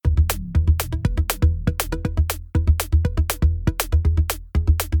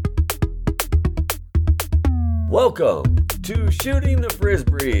Welcome to Shooting the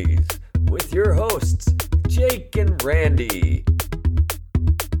Frisbees with your hosts, Jake and Randy.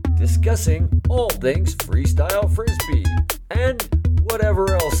 Discussing all things freestyle frisbee and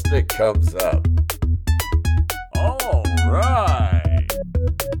whatever else that comes up. All right.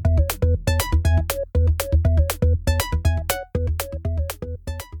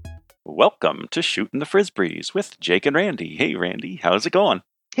 Welcome to Shooting the Frisbees with Jake and Randy. Hey, Randy, how's it going?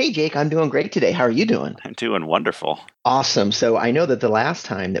 Hey, Jake, I'm doing great today. How are you doing? I'm doing wonderful. Awesome. So I know that the last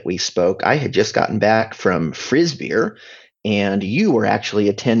time that we spoke, I had just gotten back from Frisbeer, and you were actually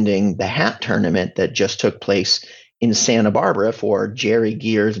attending the hat tournament that just took place in Santa Barbara for Jerry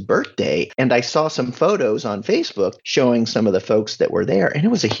Gear's birthday. And I saw some photos on Facebook showing some of the folks that were there, and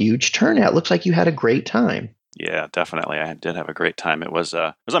it was a huge turnout. Looks like you had a great time. Yeah, definitely. I did have a great time. It was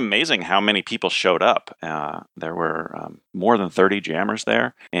amazing how many people showed up. There were more than 30 jammers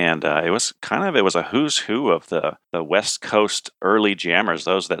there, and it was a who's who of the West Coast early jammers,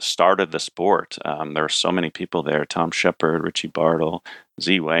 those that started the sport. There were so many people there: Tom Shepard, Richie Bartle,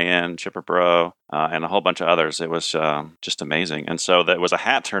 Z Wayan, Chipper Bro, and a whole bunch of others. It was just amazing. And so that was a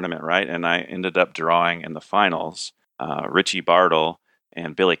hat tournament, right? And I ended up drawing in the finals Richie Bartle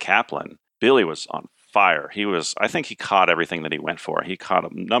and Billy Kaplan. Billy was on fire. I think he caught everything that he went for. He caught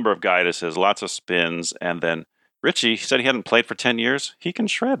a number of guiduses, lots of spins, and then Richie said he hadn't played for 10 years. He can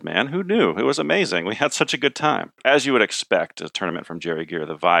shred, man. Who knew? It was amazing. We had such a good time. As you would expect, a tournament from Jerry Gear,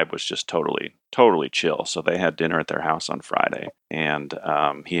 the vibe was just totally chill. So they had dinner at their house on Friday, and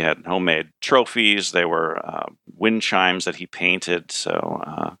he had homemade trophies. They were wind chimes that he painted.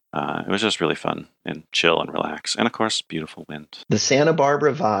 So it was just really fun and chill and relax. And of course, beautiful wind. The Santa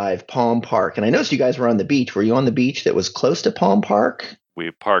Barbara Vive, Palm Park. And I noticed you guys were on the beach. Were you on the beach that was close to Palm Park?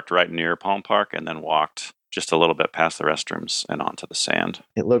 We parked right near Palm Park and then walked just a little bit past the restrooms and onto the sand.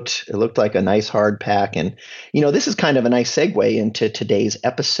 It looked like a nice hard pack. And, this is kind of a nice segue into today's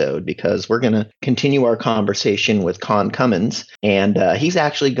episode because we're going to continue our conversation with Con Cummins. And he's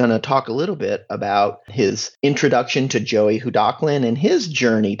actually going to talk a little bit about his introduction to Joey Hudoclin and his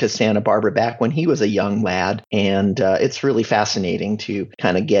journey to Santa Barbara back when he was a young lad. And it's really fascinating to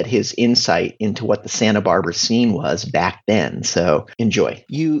kind of get his insight into what the Santa Barbara scene was back then. So enjoy.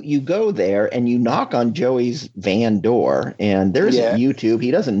 You go there and you knock on Joey's van door, and there's YouTube.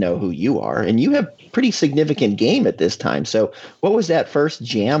 He doesn't know who you are, and you have pretty significant game at this time. So what was that first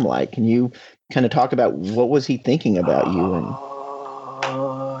jam like? Can you kind of talk about what was he thinking about you? And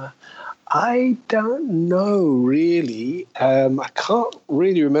I don't know, really. I can't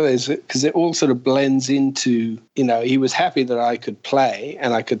really remember because it all sort of blends into, he was happy that I could play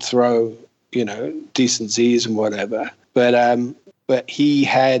and I could throw, decent Z's and whatever. But he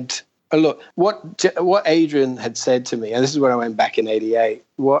had... Look, what Adrian had said to me, and this is when I went back in '88,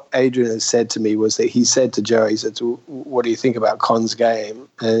 what Adrian had said to me was that he said to Joey, he said, what do you think about Con's game?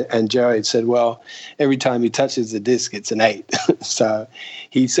 And Joey had said, well, every time he touches the disc, it's an 8. So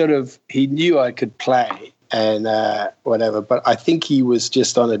he knew I could play and whatever, but I think he was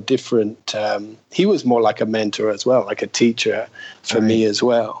just on a different, he was more like a mentor as well, like a teacher for me as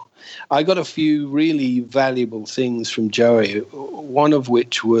well. I got a few really valuable things from Joey, one of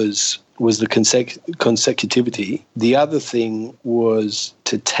which was the consecutivity. The other thing was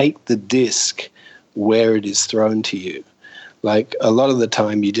to take the disc where it is thrown to you. Like a lot of the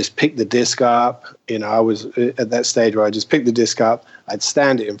time you just pick the disc up. I was at that stage where I just picked the disc up, I'd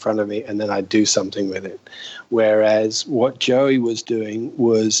stand it in front of me, and then I'd do something with it. Whereas what Joey was doing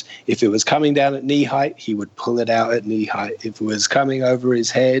was if it was coming down at knee height, he would pull it out at knee height. If it was coming over his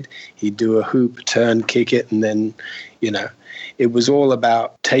head, he'd do a hoop, turn, kick it, and then, it was all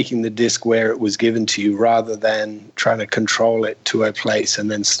about taking the disc where it was given to you rather than trying to control it to a place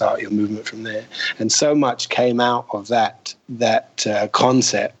and then start your movement from there. And so much came out of that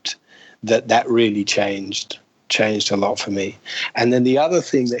concept that really changed a lot for me. And then the other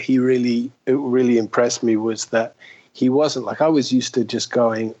thing that it really impressed me was that he wasn't like I was used to just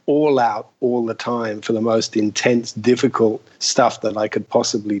going all out all the time for the most intense, difficult stuff that I could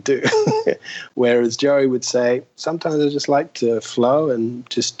possibly do. Whereas Joey would say, sometimes I just like to flow and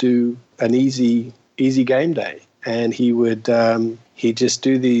just do an easy game day. And he would he'd just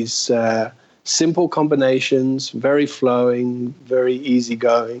do these simple combinations, very flowing, very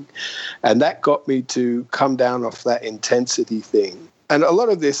easygoing. And that got me to come down off that intensity thing. And a lot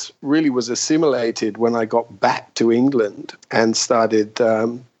of this really was assimilated when I got back to England and started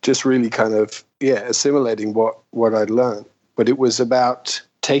just really kind of, assimilating what I'd learned. But it was about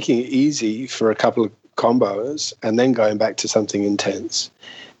taking it easy for a couple of combos and then going back to something intense.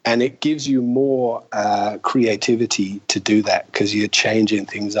 And it gives you more creativity to do that because you're changing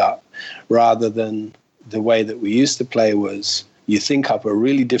things up rather than the way that we used to play was you think up a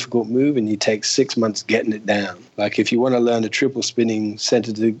really difficult move and you take 6 months getting it down. Like if you want to learn a triple spinning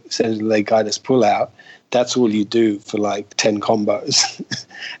center leg guidance pull out, that's all you do for like 10 combos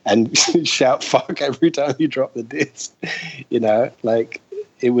and shout fuck every time you drop the disc. Like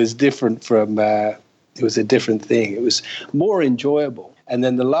it was different from, it was a different thing. It was more enjoyable. And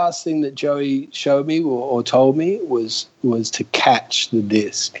then the last thing that Joey showed me or told me was to catch the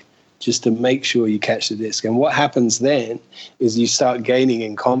disc, just to make sure you catch the disc. And what happens then is you start gaining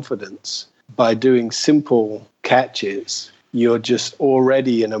in confidence by doing simple catches. You're just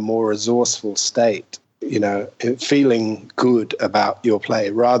already in a more resourceful state, feeling good about your play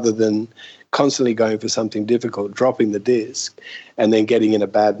rather than constantly going for something difficult, dropping the disc, and then getting in a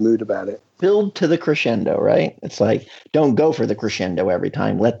bad mood about it. Build to the crescendo, right? It's like, don't go for the crescendo every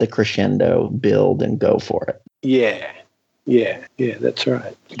time. Let the crescendo build and go for it. Yeah, that's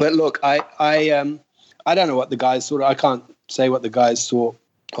right. But look, I don't know what the guys thought. I can't say what the guys thought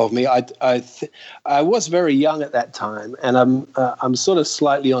of me. I was very young at that time, and I'm sort of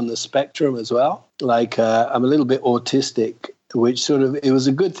slightly on the spectrum as well. Like I'm a little bit autistic, which it was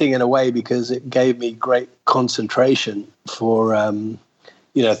a good thing in a way because it gave me great concentration for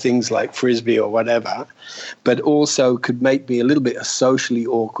things like Frisbee or whatever, but also could make me a little bit socially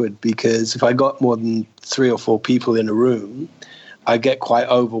awkward because if I got more than 3 or 4 people in a room, I get quite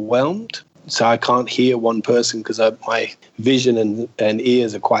overwhelmed. So I can't hear one person because my vision and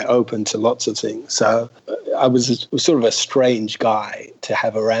ears are quite open to lots of things. So I was sort of a strange guy to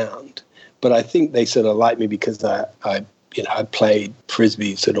have around. But I think they sort of liked me because I played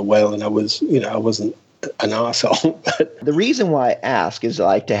Frisbee sort of well, and I wasn't an arsehole. The reason why I ask is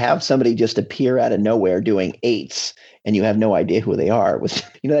like to have somebody just appear out of nowhere doing 8s and you have no idea who they are.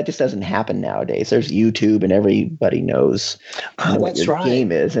 That just doesn't happen nowadays. There's YouTube and everybody knows what your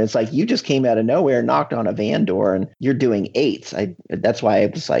game is. And it's like, you just came out of nowhere, knocked on a van door and you're doing 8s. That's why I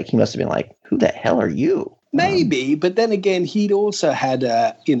was like, he must have been like, who the hell are you? Maybe, but then again, he'd also had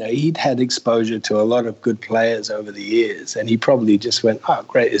he'd had exposure to a lot of good players over the years, and he probably just went, "Oh,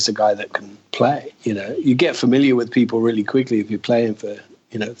 great! It's a guy that can play." You get familiar with people really quickly if you're playing for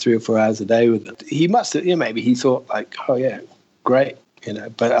 3 or 4 hours a day with them. He must have, maybe he thought like, "Oh yeah, great,"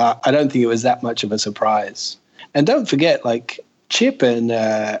 But I don't think it was that much of a surprise. And don't forget, like Chip and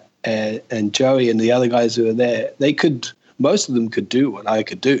Joey and the other guys who were there, most of them could do what I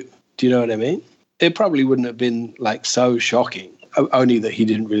could do. Do you know what I mean? It probably wouldn't have been like so shocking, only that he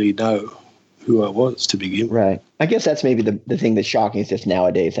didn't really know who I was to begin with. Right. I guess that's maybe the thing that's shocking is just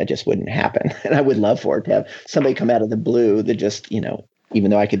nowadays that just wouldn't happen. And I would love for it to have somebody come out of the blue that just, even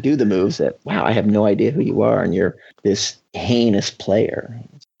though I could do the moves that, wow, I have no idea who you are and you're this heinous player.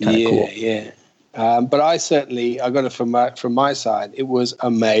 Yeah, cool. Yeah. But I got it from my side. It was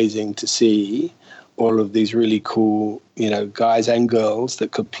amazing to see all of these really cool, guys and girls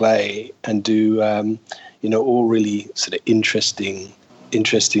that could play and do, all really sort of interesting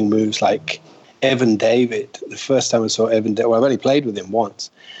moves. Like Evan David. The first time I saw Evan David, I've only played with him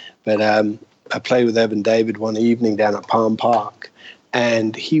once, but I played with Evan David one evening down at Palm Park,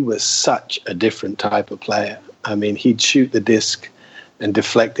 and he was such a different type of player. I mean, he'd shoot the disc and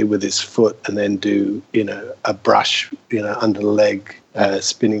deflect it with his foot and then do, a brush, under the leg,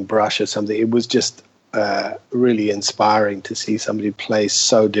 spinning brush or something. It was just really inspiring to see somebody play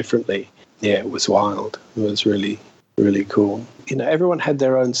so differently. Yeah, it was wild. It was really, really cool. Everyone had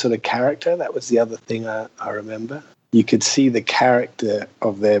their own sort of character. That was the other thing I remember. You could see the character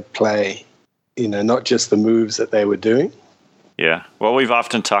of their play, not just the moves that they were doing. Yeah. Well, we've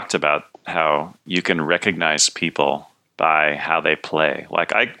often talked about how you can recognize people by how they play.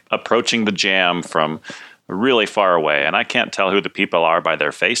 Like approaching the jam from really far away, and I can't tell who the people are by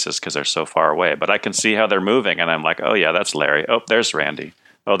their faces because they're so far away, but I can see how they're moving, and I'm like, oh yeah, that's Larry. Oh, there's Randy.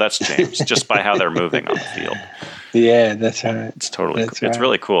 Oh, that's James. Just by how they're moving on the field. Yeah, that's right. It's totally cool. It's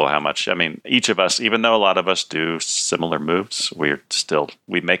really cool how much, each of us, even though a lot of us do similar moves,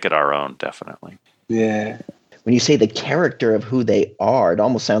 we make it our own, definitely. Yeah. When you say the character of who they are, it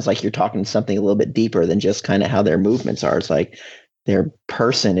almost sounds like you're talking something a little bit deeper than just kind of how their movements are. It's like their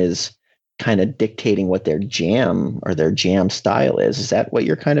person is kind of dictating what their jam or their jam style is. Is that what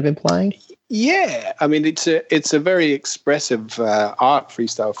you're kind of implying? Yeah. It's a very expressive art,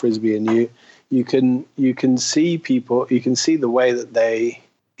 freestyle Frisbee, and you can see people, you can see the way that they,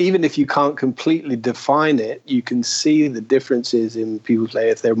 even if you can't completely define it, you can see the differences in people play.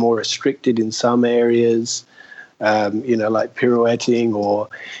 If they're more restricted in some areas, like pirouetting, or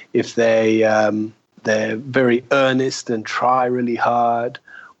if they're very earnest and try really hard,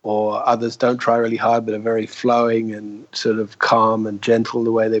 or others don't try really hard but are very flowing and sort of calm and gentle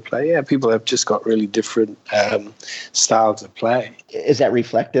the way they play. Yeah, people have just got really different styles of play. Is that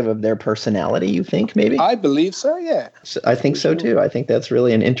reflective of their personality, you think, maybe? I believe so, yeah. I think so, too. I think that's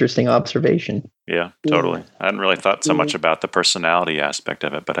really an interesting observation. Yeah, totally. I hadn't really thought so much about the personality aspect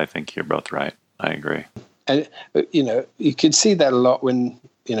of it, but I think you're both right. I agree. And, you could see that a lot when,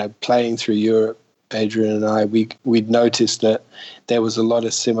 playing through Europe. Adrian and I, we'd noticed that there was a lot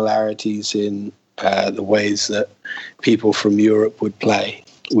of similarities in the ways that people from Europe would play,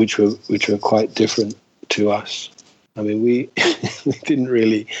 which were quite different to us. I mean, we didn't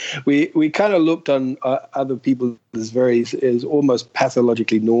really. We kind of looked on other people as almost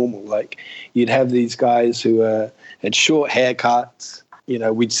pathologically normal. Like you'd have these guys who had short haircuts.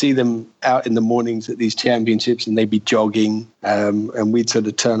 We'd see them out in the mornings at these championships and they'd be jogging, and we'd sort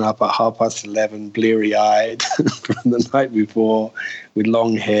of turn up at 11:30, bleary-eyed from the night before with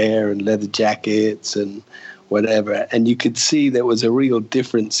long hair and leather jackets and whatever. And you could see there was a real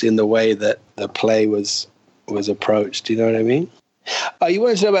difference in the way that the play was approached. Do you know what I mean? You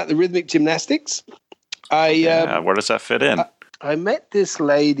want to know about the rhythmic gymnastics? Where does that fit in? I met this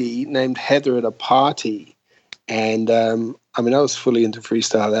lady named Heather at a party, and I was fully into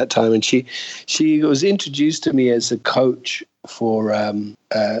freestyle at that time, and she was introduced to me as a coach for the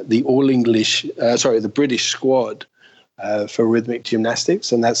British squad for rhythmic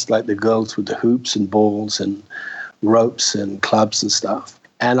gymnastics, and that's like the girls with the hoops and balls and ropes and clubs and stuff.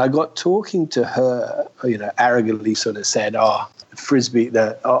 And I got talking to her, arrogantly sort of said, frisbee,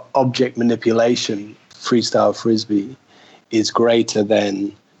 the object manipulation, freestyle frisbee is greater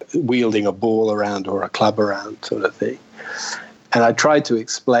than wielding a ball around or a club around sort of thing. And I tried to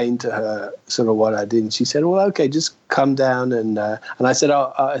explain to her sort of what I did. And she said, well, okay, just come down. And I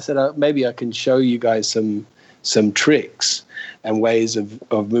said, maybe I can show you guys some tricks and ways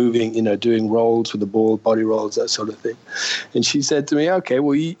of moving, doing rolls with the ball, body rolls, that sort of thing. And she said to me, okay,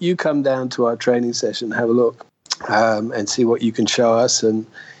 well, you come down to our training session, have a look, and see what you can show us. And,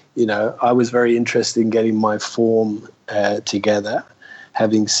 I was very interested in getting my form together.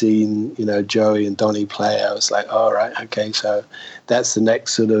 Having seen, Joey and Donnie play, I was like, all right, okay, so that's the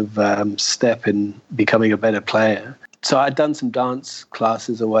next sort of step in becoming a better player. So I'd done some dance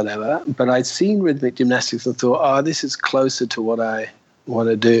classes or whatever, but I'd seen rhythmic gymnastics and thought, this is closer to what I want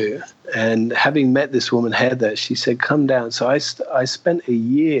to do. And having met this woman, Heather, she said, come down. So I spent a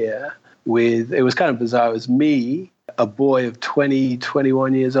year with, it was kind of bizarre, it was me, a boy of 20,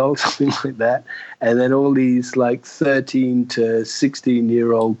 21 years old, something like that. And then all these like 13 to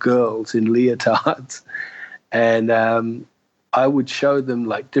 16-year-old girls in leotards. And I would show them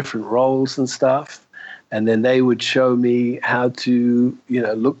like different roles and stuff. And then they would show me how to,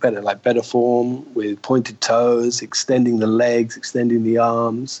 look better, like better form with pointed toes, extending the legs, extending the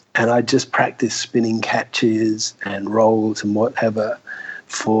arms. And I just practiced spinning catches and rolls and whatever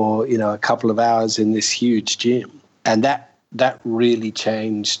for, a couple of hours in this huge gym. And that really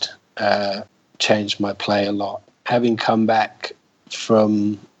changed my play a lot. Having come back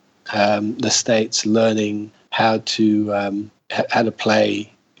from the States, learning how to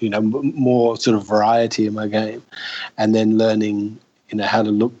play, more sort of variety in my game, and then learning, how to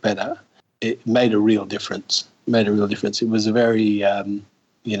look better, it made a real difference. It was a very,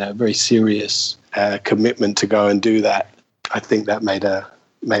 very serious commitment to go and do that. I think that made a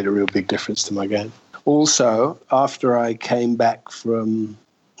real big difference to my game. Also, after I came back from,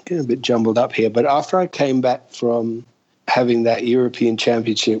 getting a bit jumbled up here, but after I came back from having that European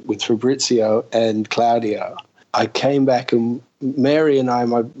Championship with Fabrizio and Claudio, I came back and Mary and I,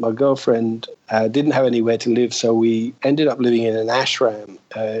 my girlfriend, didn't have anywhere to live, so we ended up living in an ashram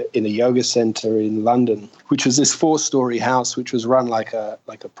in a yoga center in London, which was this 4-story house, which was run like a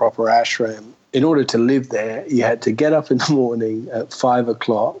proper ashram. In order to live there, you had to get up in the morning at 5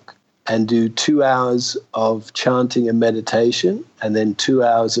 o'clock and do 2 hours of chanting and meditation, and then 2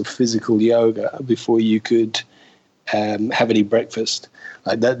 hours of physical yoga before you could have any breakfast.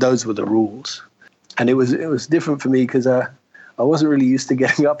 Like that, those were the rules. And it was different for me because I wasn't really used to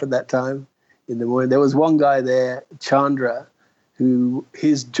getting up at that time in the morning. There was one guy there, Chandra, who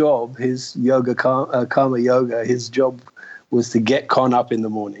his job, his yoga, karma yoga, his job was to get Con up in the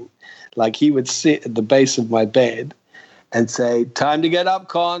morning. Like he would sit at the base of my bed and say, time to get up,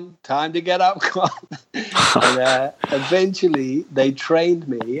 Con, time to get up, Con. And eventually they trained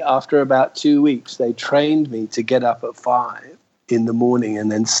me, after about 2 weeks, they trained me to get up at 5 in the morning and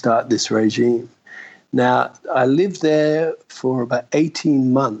then start this regime. Now, I lived there for about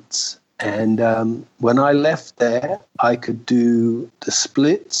 18 months. And when I left there, I could do the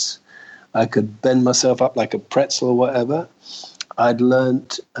splits. I could bend myself up like a pretzel or whatever. I'd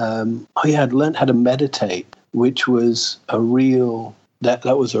learned, I'd learned how to meditate, which was that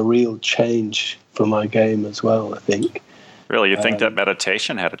was a real change for my game as well, I think. Really, you think that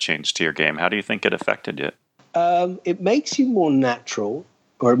meditation had a change to your game? How do you think it affected you? It makes you more natural,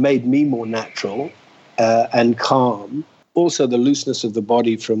 or it made me more natural and calm. Also, the looseness of the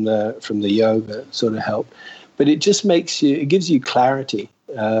body from the yoga sort of helped. But it just it gives you clarity.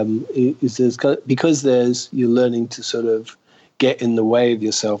 Because you're learning to sort of get in the way of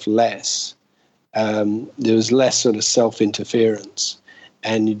yourself less. There's less sort of self-interference,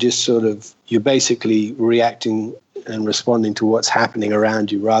 and you're basically reacting and responding to what's happening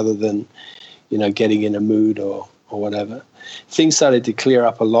around you rather than, getting in a mood or whatever. Things started to clear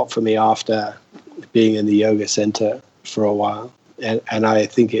up a lot for me after being in the yoga center for a while, and I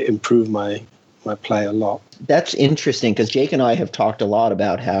think it improved my play a lot. That's interesting, because Jake and I have talked a lot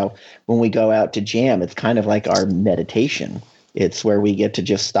about how when we go out to jam, it's kind of like our meditation. It's where we get to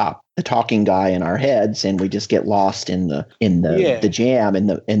just stop the talking guy in our heads, and we just get lost in the jam and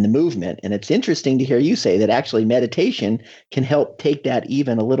the movement. And it's interesting to hear you say that actually meditation can help take that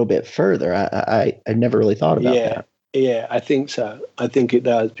even a little bit further. I never really thought about that. Yeah, I think so. I think it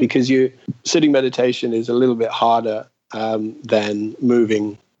does, because sitting meditation is a little bit harder than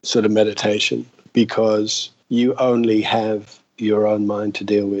moving sort of meditation, because you only have your own mind to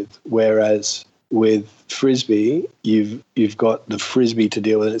deal with, whereas with Frisbee, you've got the Frisbee to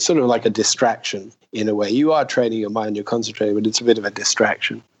deal with. It's sort of like a distraction in a way. You are training your mind, you're concentrating, but it's a bit of a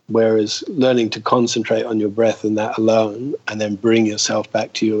distraction. Whereas learning to concentrate on your breath and that alone, and then bring yourself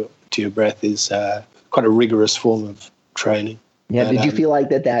back to your breath, is quite a rigorous form of training. Yeah. Did you feel like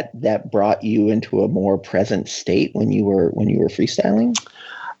that brought you into a more present state when you were freestyling?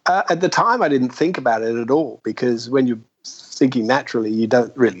 At the time, I didn't think about it at all, because when you're thinking naturally, you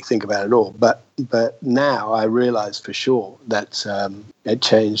don't really think about it at all. But now I realize for sure that it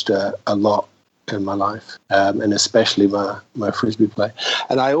changed a lot in my life, and especially my Frisbee play.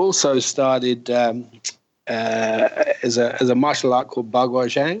 And I also started as a martial art called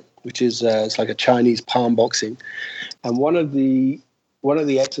Baguazhang, which is it's like a Chinese palm boxing. And one of the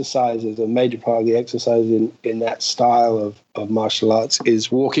exercises, a major part of the exercise in that style of martial arts,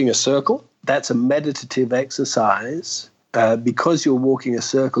 is walking a circle. That's a meditative exercise. Because you're walking a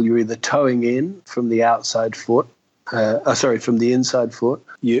circle, you're either toeing in from the outside foot, from the inside foot.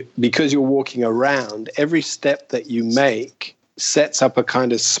 Because you're walking around, every step that you make sets up a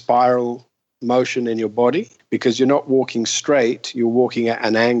kind of spiral motion in your body, because you're not walking straight, you're walking at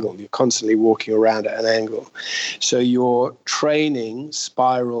an angle. You're constantly walking around at an angle. So you're training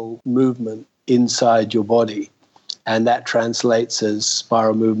spiral movement inside your body, and that translates as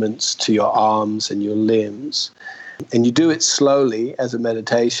spiral movements to your arms and your limbs. And you do it slowly as a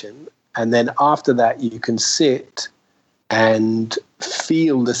meditation, and then after that you can sit and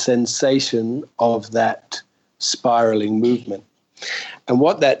feel the sensation of that spiraling movement. And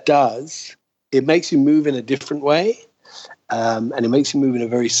what that does, it makes you move in a different way, and it makes you move in a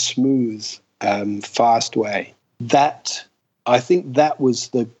very smooth, fast way. I think that was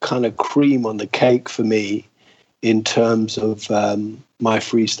the kind of cream on the cake for me in terms of my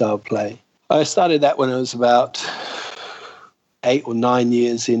freestyle play. I started that when I was about 8 or 9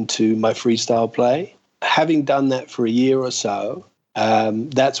 years into my freestyle play. Having done that for a year or so,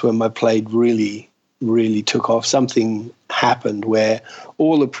 that's when my play really, really took off. Something happened where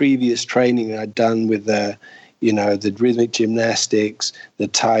all the previous training I'd done with the rhythmic gymnastics, the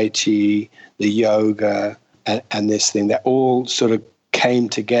Tai Chi, the yoga, and this thing, that all sort of came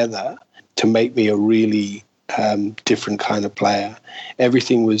together to make me a really different kind of player.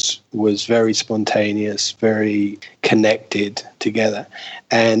 Everything was very spontaneous, very connected together,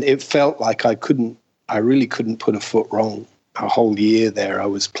 and it felt like I really couldn't put a foot wrong. A whole year there, I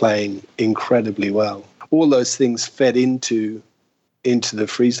was playing incredibly well. All those things fed into the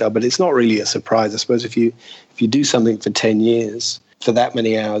freestyle, but it's not really a surprise. I suppose if you do something for 10 years, for that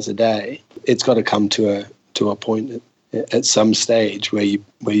many hours a day, it's got to come to a point at some stage where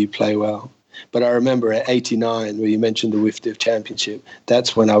you play well. But I remember at 89, where you mentioned the WIFDF Championship,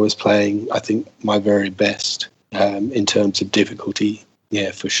 that's when I was playing, I think, my very best in terms of difficulty.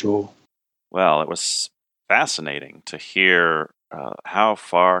 Yeah, for sure. Well, it was fascinating to hear how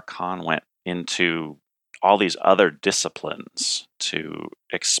far Con went into all these other disciplines to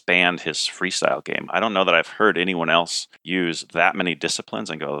expand his freestyle game. I don't know that I've heard anyone else use that many disciplines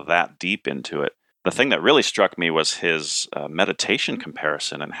and go that deep into it. The thing that really struck me was his meditation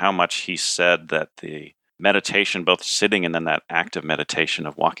comparison, and how much he said that the meditation, both sitting and then that active meditation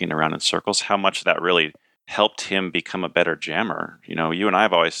of walking around in circles, how much that really helped him become a better jammer. You know, you and I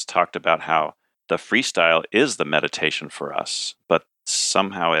have always talked about how the freestyle is the meditation for us, but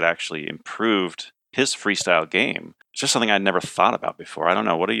somehow it actually improved his freestyle game. It's just something I'd never thought about before. I don't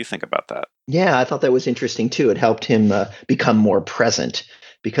know. What do you think about that? Yeah, I thought that was interesting too. It helped him become more present,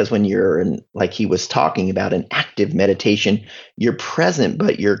 because when you're in, like he was talking about, an active meditation, you're present,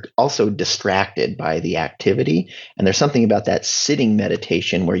 but you're also distracted by the activity. And there's something about that sitting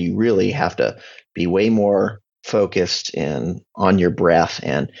meditation where you really have to be way more focused and on your breath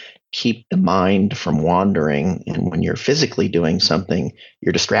and keep the mind from wandering. And when you're physically doing something,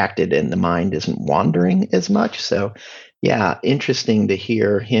 you're distracted and the mind isn't wandering as much. So yeah, interesting to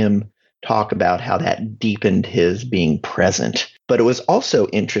hear him talk about how that deepened his being present. But it was also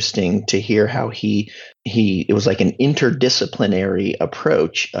interesting to hear how it was like an interdisciplinary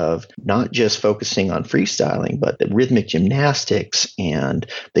approach of not just focusing on freestyling, but the rhythmic gymnastics and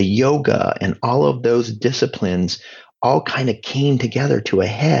the yoga and all of those disciplines all kind of came together to a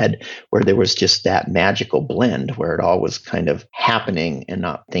head where there was just that magical blend where it all was kind of happening and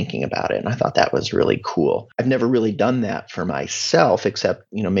not thinking about it. And I thought that was really cool. I've never really done that for myself, except,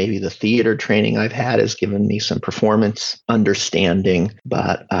 maybe the theater training I've had has given me some performance understanding,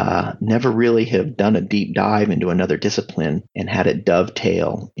 but never really have done a deep dive into another discipline and had it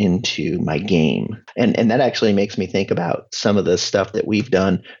dovetail into my game. And that actually makes me think about some of the stuff that we've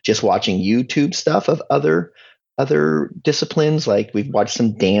done just watching YouTube stuff of other disciplines. Like we've watched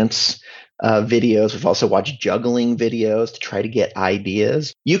some dance videos. We've also watched juggling videos to try to get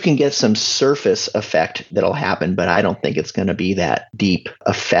ideas. You can get some surface effect that'll happen, but I don't think it's going to be that deep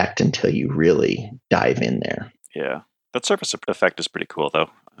effect until you really dive in there. Yeah. That surface effect is pretty cool, though,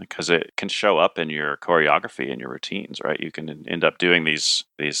 because it can show up in your choreography and your routines, right? You can end up doing these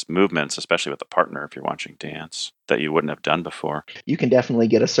movements, especially with a partner if you're watching dance, that you wouldn't have done before. You can definitely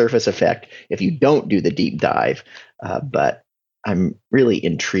get a surface effect if you don't do the deep dive, but I'm really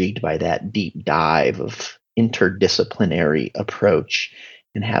intrigued by that deep dive of interdisciplinary approach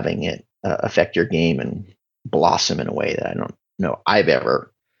and having it affect your game and blossom in a way that I don't know I've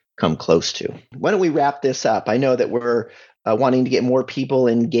ever come close to. Why don't we wrap this up? I know that we're wanting to get more people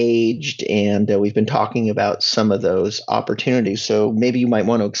engaged, and we've been talking about some of those opportunities. So maybe you might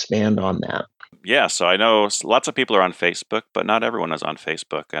want to expand on that. Yeah, so I know lots of people are on Facebook, but not everyone is on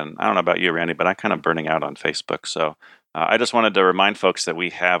Facebook. And I don't know about you, Randy, but I'm kind of burning out on Facebook. So I just wanted to remind folks that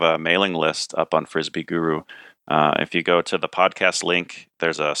we have a mailing list up on Frisbee Guru. If you go to the podcast link,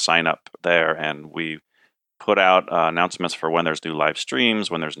 there's a sign up there, and we put out announcements for when there's new live streams,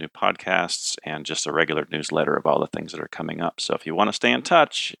 when there's new podcasts, and just a regular newsletter of all the things that are coming up. So if you want to stay in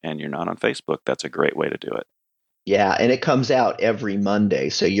touch and you're not on Facebook, that's a great way to do it. Yeah, and it comes out every Monday,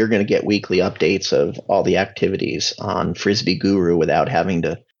 so you're going to get weekly updates of all the activities on Frisbee Guru without having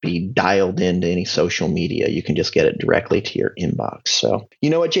to be dialed into any social media. You can just get it directly to your inbox. So, you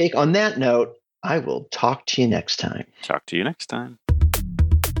know what, Jake? On that note, I will talk to you next time. Talk to you next time.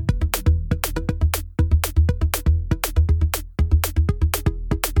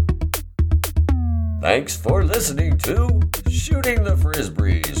 Thanks for listening to Shooting the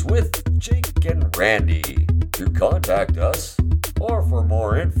Frisbees with Jake and Randy. To contact us or for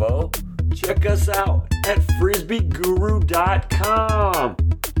more info, check us out at frisbeeguru.com.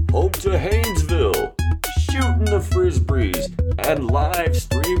 Home to Haynesville, shooting the Frisbees, and live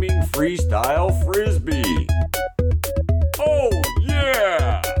streaming freestyle Frisbee.